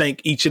so I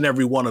thank each and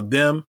every one of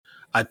them.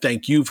 I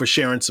thank you for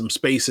sharing some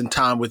space and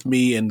time with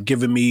me and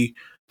giving me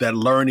that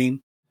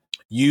learning.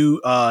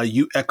 You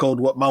echoed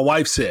what my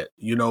wife said.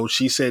 You know,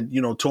 she said, you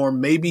know,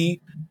 Torm,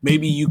 maybe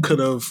you could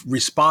have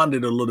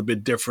responded a little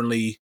bit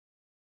differently,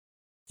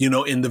 you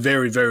know, in the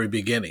very, very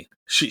beginning.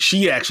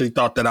 She actually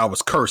thought that I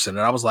was cursing,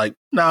 and I was like,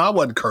 no, I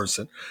wasn't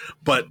cursing.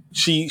 But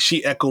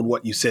she echoed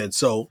what you said.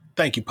 So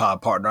thank you,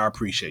 pod partner. I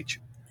appreciate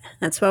you.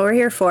 That's what we're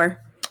here for.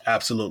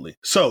 Absolutely.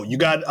 So you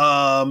got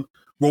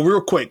well,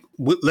 real quick,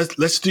 we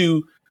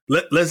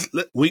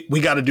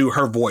got to do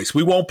her voice.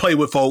 We won't play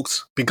with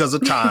folks because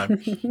of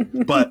time,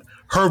 but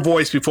her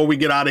voice before we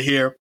get out of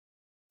here.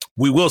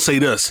 We will say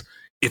this: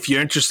 if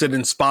you're interested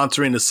in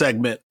sponsoring the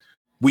segment,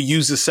 we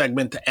use this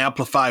segment to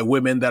amplify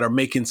women that are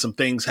making some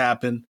things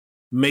happen,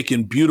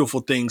 making beautiful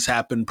things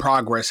happen,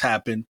 progress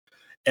happen.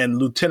 And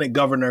Lieutenant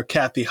Governor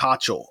Kathy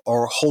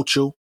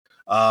Hochul,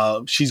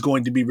 she's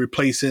going to be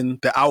replacing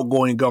the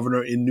outgoing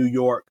governor in New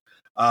York,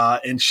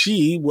 and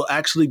she will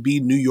actually be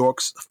New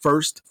York's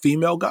first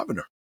female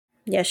governor.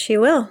 Yes, she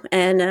will.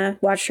 And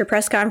watched her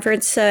press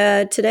conference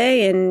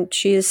today, and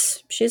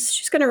she's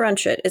going to run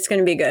shit. It's going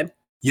to be good.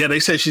 Yeah, they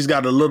said she's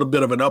got a little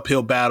bit of an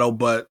uphill battle,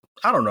 but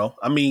I don't know.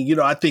 I mean, you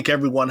know, I think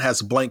everyone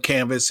has a blank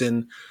canvas,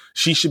 and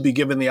she should be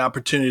given the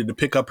opportunity to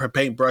pick up her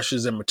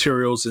paintbrushes and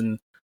materials and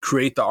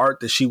create the art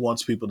that she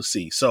wants people to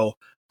see. So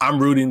I'm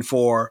rooting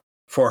for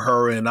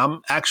her, and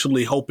I'm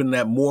actually hoping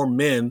that more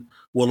men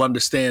will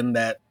understand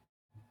that,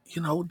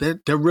 you know,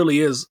 there really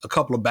is a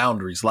couple of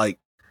boundaries. Like,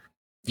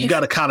 you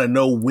got to kind of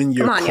know when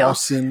you're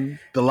crossing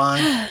the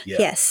line. Yeah.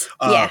 Yes.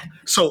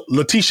 So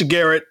Letitia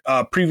Garrett,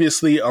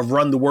 previously of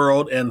Run the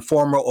World and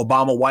former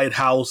Obama White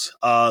House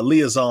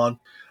liaison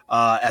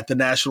at the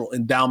National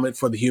Endowment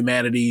for the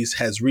Humanities,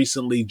 has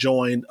recently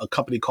joined a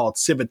company called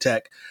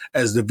Civitech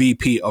as the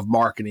VP of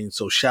Marketing.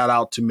 So shout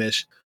out to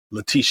Miss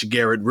Letitia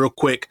Garrett. Real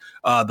quick,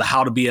 the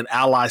How to Be an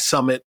Ally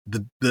Summit.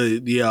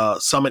 The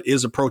summit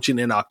is approaching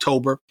in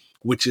October,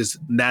 which is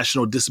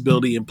National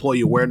Disability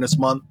Employee Awareness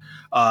Month.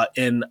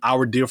 And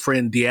our dear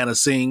friend Deanna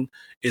Singh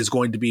is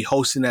going to be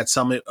hosting that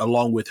summit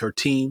along with her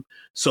team.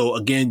 So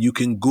again, you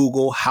can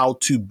Google How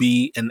to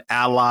Be an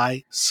Ally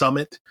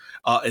Summit.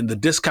 And the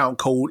discount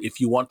code, if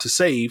you want to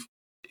save,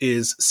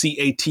 is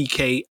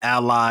CATK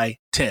Ally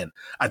 10.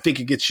 I think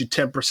it gets you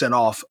 10%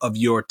 off of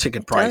your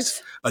ticket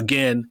price.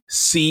 Again,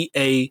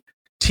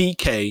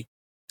 CATK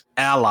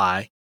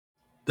Ally,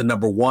 the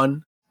number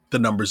 1, the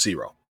number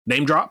 0.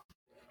 Name drop.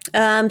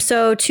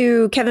 So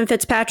to Kevin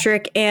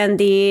Fitzpatrick and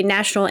the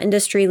National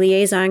Industry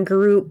Liaison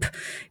Group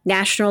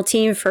national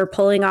team for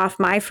pulling off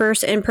my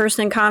first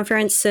in-person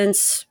conference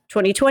since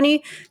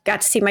 2020.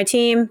 Got to see my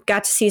team,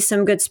 got to see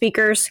some good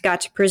speakers,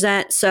 got to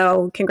present.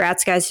 So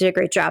congrats, guys. You did a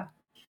great job.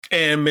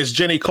 And Miss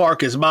Jenny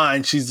Clark is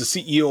mine. She's the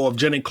CEO of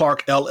Jenny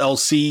Clark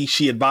LLC.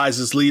 She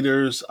advises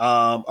leaders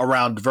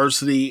around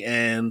diversity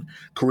and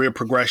career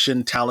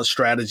progression, talent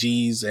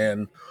strategies,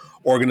 and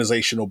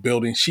organizational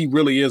building. She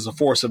really is a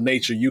force of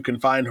nature. You can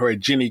find her at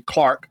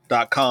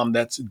jennyclarke.com.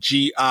 That's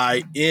GINNY.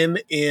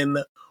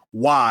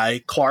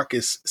 Clark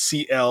is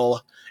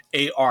CLARKE.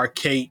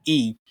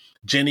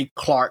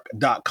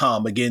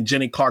 jennyclarke.com. Again,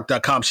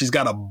 jennyclarke.com. She's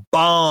got a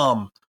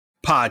bomb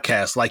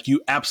podcast. Like,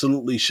 you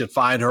absolutely should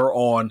find her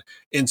on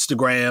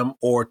Instagram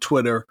or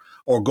Twitter,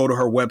 or go to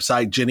her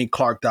website,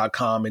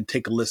 jennyclarke.com, and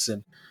take a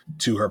listen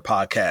to her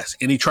podcast.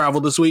 Any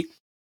travel this week?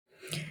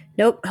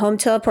 Nope. Home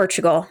to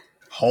Portugal.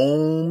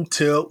 Home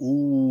till,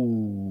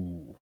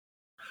 ooh.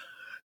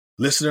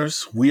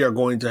 Listeners, we are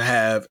going to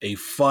have a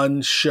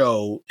fun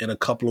show in a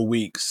couple of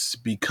weeks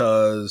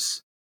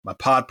because my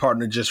pod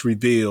partner just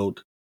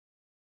revealed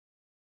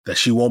that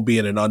she won't be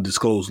in an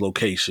undisclosed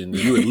location.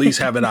 You at least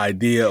have an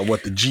idea of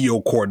what the geo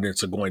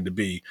coordinates are going to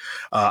be.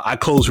 I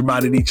close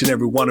reminding each and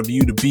every one of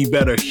you to be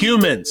better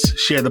humans.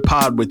 Share the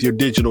pod with your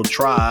digital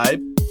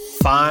tribe.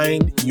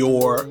 Find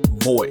your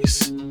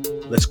voice.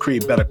 Let's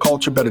create better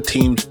culture, better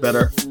teams,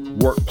 better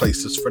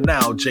workplaces. For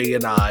now, Jay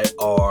and I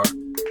are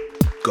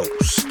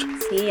Ghost.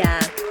 See ya.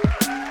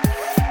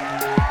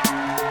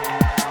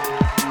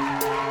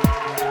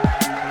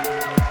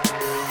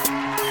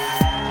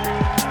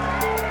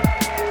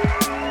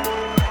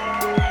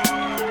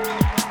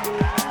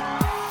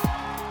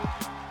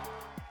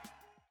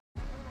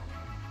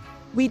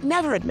 We'd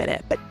never admit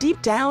it, but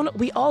deep down,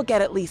 we all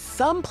get at least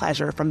some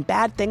pleasure from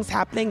bad things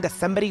happening to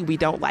somebody we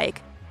don't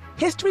like.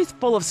 History's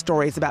full of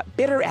stories about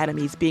bitter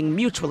enemies being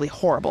mutually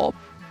horrible.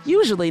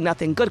 Usually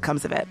nothing good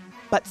comes of it.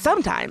 But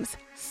sometimes,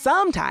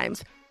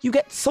 you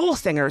get soul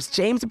singers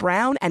James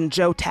Brown and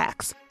Joe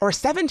Tex, or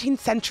 17th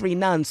century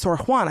nun Sor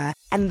Juana,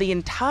 and the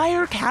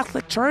entire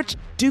Catholic Church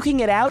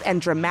duking it out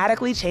and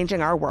dramatically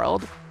changing our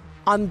world.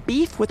 On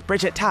Beef with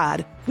Bridget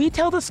Todd, we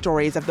tell the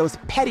stories of those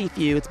petty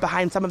feuds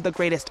behind some of the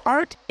greatest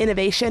art,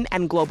 innovation,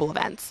 and global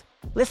events.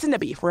 Listen to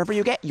Beef wherever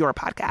you get your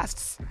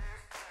podcasts.